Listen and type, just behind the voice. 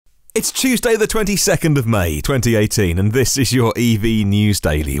It's Tuesday the 22nd of May 2018 and this is your EV News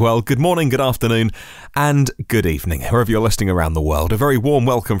Daily. Well, good morning, good afternoon and good evening, wherever you're listening around the world. A very warm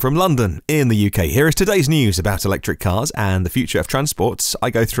welcome from London in the UK. Here is today's news about electric cars and the future of transport. I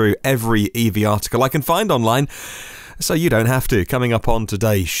go through every EV article I can find online, so you don't have to. Coming up on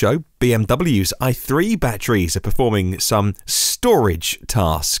today's show, BMW's i3 batteries are performing some storage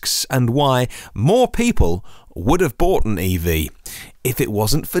tasks and why more people would have bought an EV if it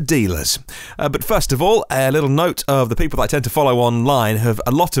wasn't for dealers. But first of all, a little note of the people that I tend to follow online. Have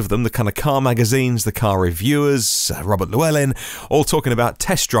a lot of them, the kind of car magazines, the car reviewers, Robert Llewellyn, all talking about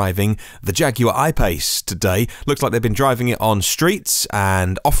test driving the Jaguar I-Pace today. Looks like they've been driving it on streets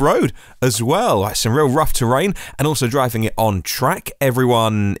and off-road as well. Some real rough terrain and also driving it on track.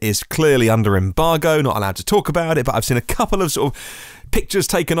 Everyone is clearly under embargo, not allowed to talk about it, but I've seen a couple of sort of pictures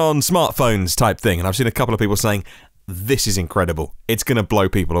taken on smartphones type thing, and I've seen a couple of people saying, this is incredible. It's going to blow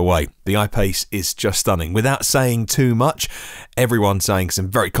people away. The I-Pace is just stunning. Without saying too much, everyone's saying some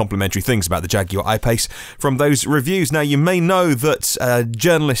very complimentary things about the Jaguar I-Pace from those reviews. Now, you may know that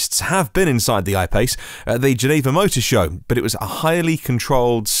journalists have been inside the I-Pace at the Geneva Motor Show, but it was a highly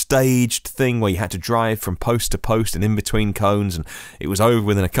controlled, staged thing where you had to drive from post to post and in between cones, and it was over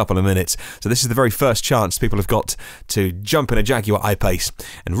within a couple of minutes. So this is the very first chance people have got to jump in a Jaguar I-Pace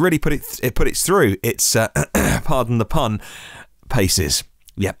and really put it through its pardon the pun, paces.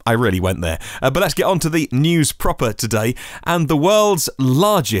 Yep, I really went there. But let's get on to the news proper today. And the world's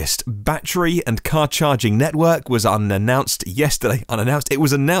largest battery and car charging network was announced yesterday. It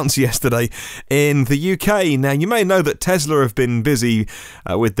was announced yesterday in the UK. Now, you may know that Tesla have been busy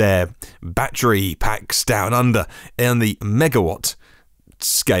with their battery packs down under in the megawatt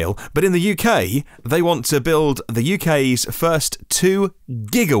scale, but in the UK, they want to build the UK's first 2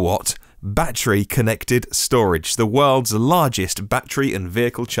 gigawatt battery connected storage, the world's largest battery and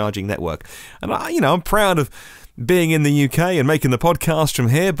vehicle charging network. And I'm proud of being in the UK and making the podcast from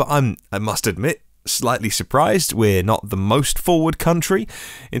here, but I must admit, slightly surprised we're not the most forward country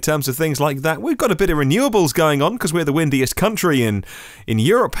in terms of things like that. We've got a bit of renewables going on because we're the windiest country in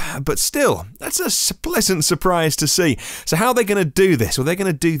Europe, but still, that's a pleasant surprise to see. So how are they going to do this? Well, they're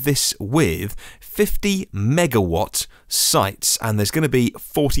going to do this with 50 megawatt sites, and there's going to be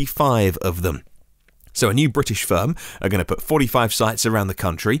 45 of them. So a new British firm are going to put 45 sites around the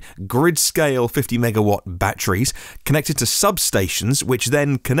country, grid-scale 50 megawatt batteries connected to substations, which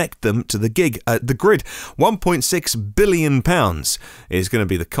then connect them to the grid. £1.6 billion is going to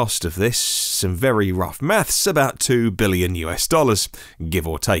be the cost of this. Some very rough maths, about $2 billion US, give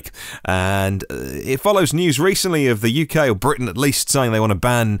or take. And it follows news recently of the UK, or Britain at least, saying they want to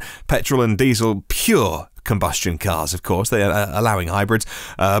ban petrol and diesel pure combustion cars. Of course, they are allowing hybrids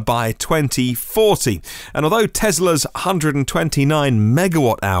by 2040. And although Tesla's 129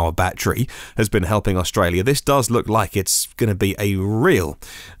 megawatt hour battery has been helping Australia, this does look like it's going to be a real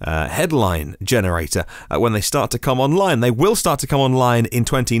headline generator when they start to come online. They will start to come online in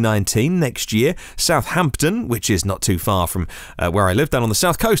 2019, next year. Southampton, which is not too far from where I live, down on the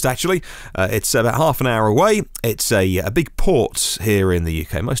south coast actually. It's about half an hour away. It's a big port here in the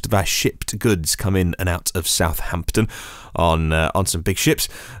UK. Most of our shipped goods come in and out of Southampton on some big ships,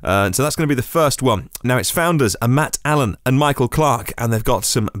 so that's going to be the first one. Now, its founders are Matt Allen and Michael Clark, and they've got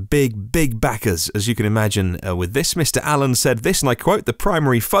some big backers, as you can imagine with this. Mr. Allen said this, and I quote, "The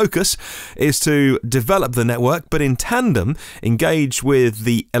primary focus is to develop the network, but in tandem engage with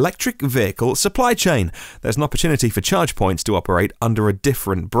the electric vehicle supply chain. There's an opportunity for charge points to operate under a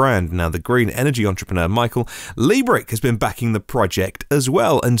different brand." Now, the green energy entrepreneur Michael Liebrick has been backing the project as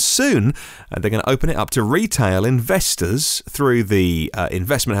well, and soon they're going to open it up to retail investors through the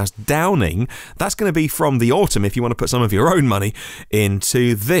investment house Downing. That's going to be from the autumn if you want to put some of your own money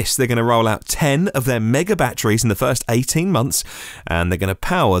into this. They're going to roll out 10 of their mega batteries in the first 18 months, and they're going to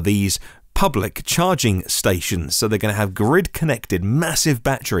power these public charging stations. So they're going to have grid-connected massive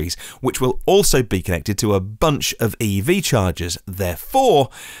batteries, which will also be connected to a bunch of EV chargers. Therefore,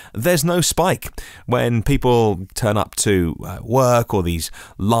 there's no spike when people turn up to work or these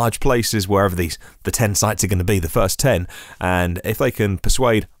large places, wherever the 10 sites are going to be, the first 10. And if they can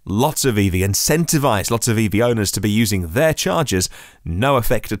persuade lots of incentivize lots of EV owners to be using their chargers, no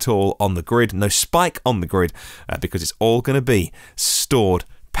effect at all on the grid, no spike on the grid, because it's all going to be stored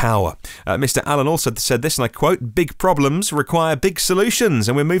power. Mr. Allen also said this, and I quote, "Big problems require big solutions,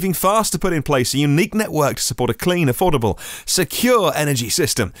 and we're moving fast to put in place a unique network to support a clean, affordable, secure energy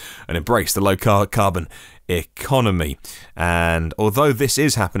system and embrace the low carbon economy. And although this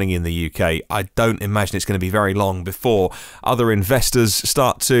is happening in the UK, I don't imagine it's going to be very long before other investors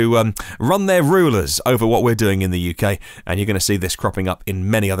start to run their rulers over what we're doing in the UK, and you're going to see this cropping up in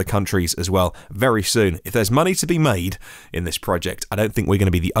many other countries as well very soon. If there's money to be made in this project, I don't think we're going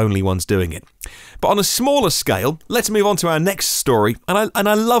to be the only ones doing it. But on a smaller scale, let's move on to our next story, and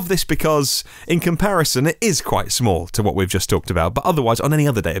I love this because in comparison it is quite small to what we've just talked about, but otherwise on any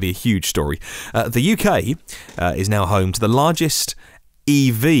other day it'd be a huge story. The UK is now home to the largest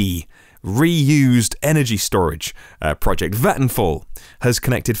EV reused energy storage project. Vattenfall has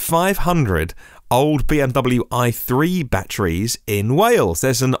connected 500 old BMW i3 batteries in Wales.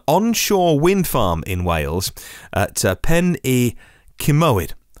 There's an onshore wind farm in Wales at Pen y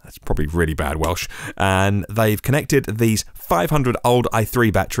Cymoedd. That's probably really bad Welsh. And they've connected these 500 old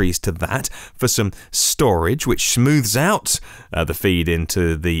i3 batteries to that for some storage, which smooths out the feed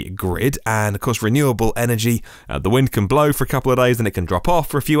into the grid. And of course, renewable energy, the wind can blow for a couple of days, then it can drop off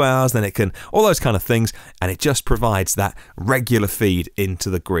for a few hours, then it can, all those kind of things. And it just provides that regular feed into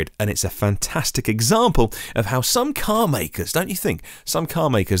the grid. And it's a fantastic example of how some car makers, don't you think, some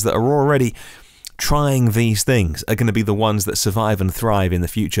car makers that are already trying these things are going to be the ones that survive and thrive in the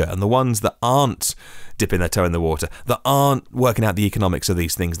future, and the ones that aren't dipping their toe in the water, that aren't working out the economics of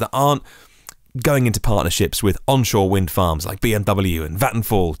these things, that aren't going into partnerships with onshore wind farms like BMW and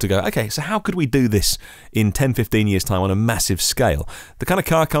Vattenfall to go, okay, so how could we do this in 10, 15 years' time on a massive scale? The kind of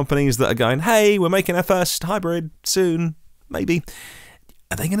car companies that are going, hey, we're making our first hybrid soon, maybe.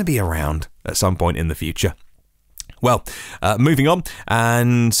 Are they going to be around at some point in the future? Well, moving on,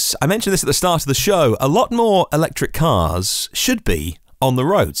 and I mentioned this at the start of the show, a lot more electric cars should be on the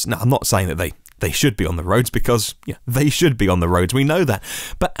roads. Now, I'm not saying that they should be on the roads because they should be on the roads, we know that.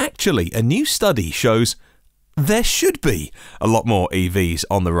 But actually, a new study shows there should be a lot more EVs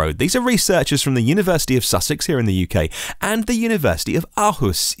on the road. These are researchers from the University of Sussex here in the UK and the University of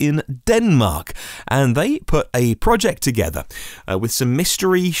Aarhus in Denmark. And they put a project together with some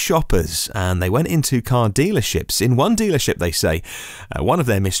mystery shoppers, and they went into car dealerships. In one dealership, they say, one of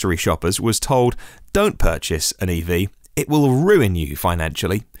their mystery shoppers was told, don't purchase an EV, it will ruin you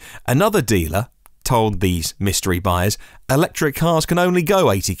financially. Another dealer told these mystery buyers, electric cars can only go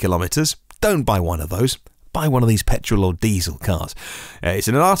 80 kilometres, don't buy one of those. Buy one of these petrol or diesel cars. It's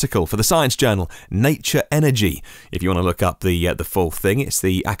in an article for the science journal Nature Energy. If you want to look up the full thing, it's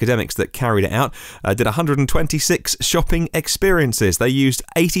the academics that carried it out. Did 126 shopping experiences. They used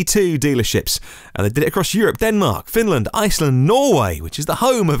 82 dealerships, and they did it across Europe, Denmark, Finland, Iceland, Norway, which is the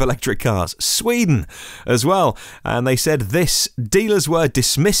home of electric cars, Sweden as well. And they said this: dealers were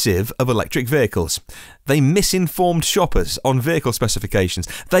dismissive of electric vehicles. They misinformed shoppers on vehicle specifications.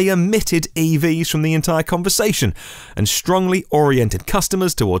 They omitted EVs from the entire conversation and strongly oriented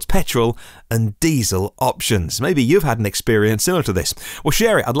customers towards petrol and diesel options. Maybe you've had an experience similar to this. Well,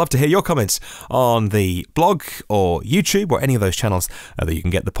 share it. I'd love to hear your comments on the blog or YouTube or any of those channels that you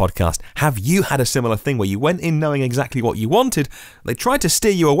can get the podcast. Have you had a similar thing where you went in knowing exactly what you wanted? They tried to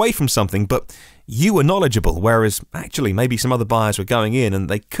steer you away from something, but you were knowledgeable, whereas actually maybe some other buyers were going in and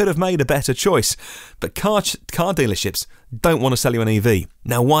they could have made a better choice. But car dealerships don't want to sell you an EV.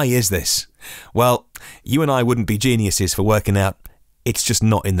 Now, why is this? Well, you and I wouldn't be geniuses for working out it's just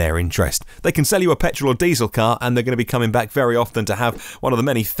not in their interest. They can sell you a petrol or diesel car, and they're going to be coming back very often to have one of the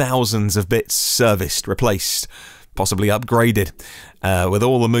many thousands of bits serviced, replaced, possibly upgraded, with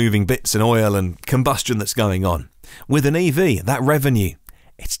all the moving bits and oil and combustion that's going on. With an EV, that revenue,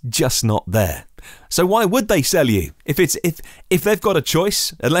 it's just not there. So why would they sell you? If they've got a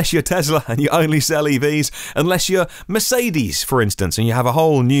choice, unless you're Tesla and you only sell EVs, unless you're Mercedes, for instance, and you have a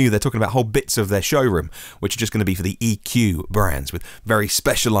whole new, they're talking about whole bits of their showroom, which are just going to be for the EQ brands with very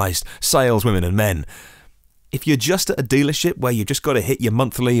specialised saleswomen and men. If you're just at a dealership where you've just got to hit your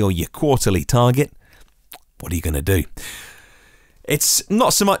monthly or your quarterly target, what are you going to do? It's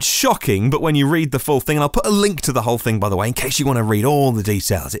not so much shocking, but when you read the full thing, and I'll put a link to the whole thing, by the way, in case you want to read all the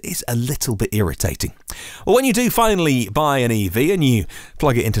details, it is a little bit irritating. Well, when you do finally buy an EV and you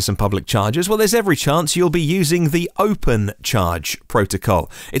plug it into some public chargers, well, there's every chance you'll be using the Open Charge protocol.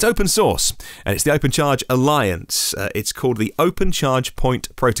 It's open source, and it's the Open Charge Alliance. It's called the Open Charge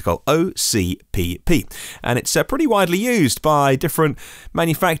Point Protocol, OCPP, and it's pretty widely used by different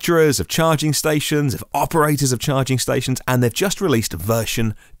manufacturers of charging stations, of operators of charging stations, and they've just released released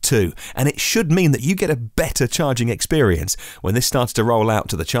version 2, and it should mean that you get a better charging experience when this starts to roll out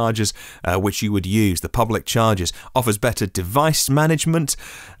to the chargers which you would use. The public chargers offers better device management,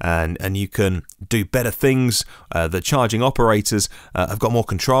 and you can do better things. The charging operators have got more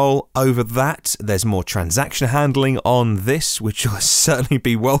control over that. There's more transaction handling on this, which will certainly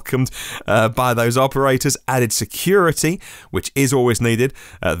be welcomed by those operators. Added security, which is always needed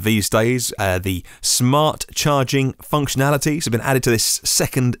these days. The smart charging functionalities have been added to this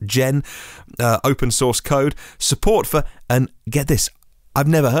second gen open source code. Support for, and get this, I've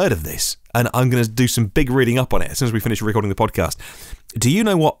never heard of this, and I'm going to do some big reading up on it as soon as we finish recording the podcast. Do you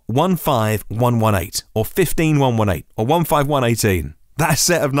know what 15118 or 15118 or 15118? That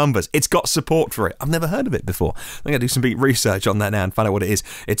set of numbers, it's got support for it. I've never heard of it before. I'm going to do some big research on that now and find out what it is.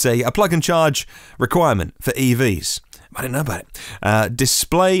 It's a plug and charge requirement for EVs. I didn't know about it.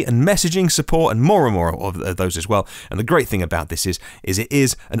 Display and messaging support and more of those as well. And the great thing about this is it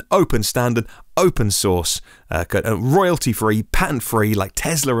is an open standard, open source, royalty-free, patent-free, like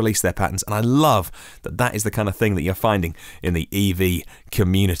Tesla released their patents. And I love that that is the kind of thing that you're finding in the EV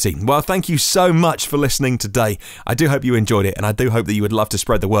community. Well, thank you so much for listening today. I do hope you enjoyed it, and I do hope that you would love to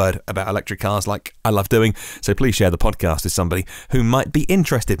spread the word about electric cars like I love doing. So please share the podcast with somebody who might be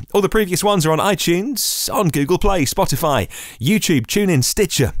interested. All the previous ones are on iTunes, on Google Play, Spotify, YouTube, TuneIn,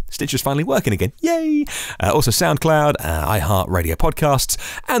 Stitcher. Stitcher's finally working again. Yay! Also SoundCloud, iHeartRadio podcasts,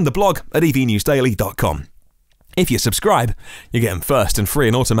 and the blog at evnewsdaily.com. If you subscribe, you get them first and free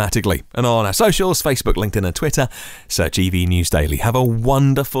and automatically. And on our socials, Facebook, LinkedIn and Twitter, search EV News Daily. Have a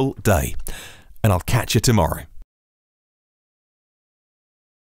wonderful day, and I'll catch you tomorrow.